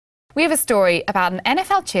We have a story about an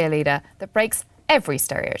NFL cheerleader that breaks every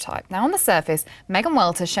stereotype. Now, on the surface,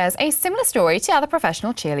 Welter shares a similar story to other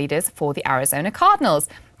professional cheerleaders for the Arizona Cardinals.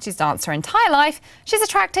 She's danced her entire life, she's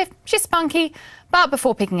attractive, she's spunky, but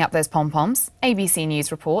before picking up those pom-poms, ABC News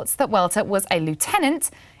reports that Welter was a lieutenant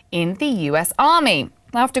in the US Army.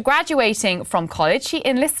 After graduating from college, she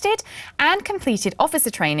enlisted and completed officer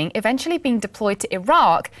training, eventually being deployed to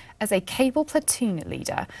Iraq as a cable platoon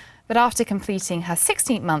leader. But after completing her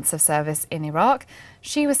 16 months of service in Iraq,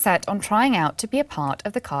 she was set on trying out to be a part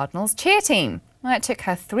of the Cardinals cheer team. Well, it took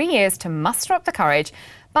her 3 years to muster up the courage,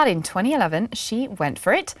 but in 2011 she went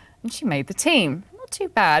for it and she made the team. Not too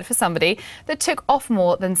bad for somebody that took off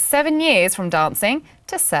more than 7 years from dancing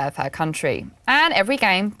to serve her country. And every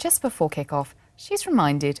game, just before kickoff, she's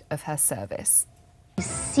reminded of her service. You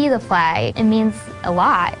see the flag, it means a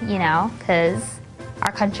lot, because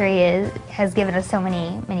our country has given us so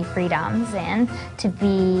many freedoms, and to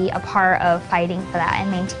be a part of fighting for that and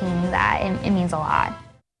maintaining that, it means a lot.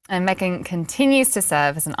 And Megan continues to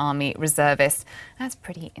serve as an Army reservist. That's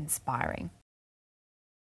pretty inspiring.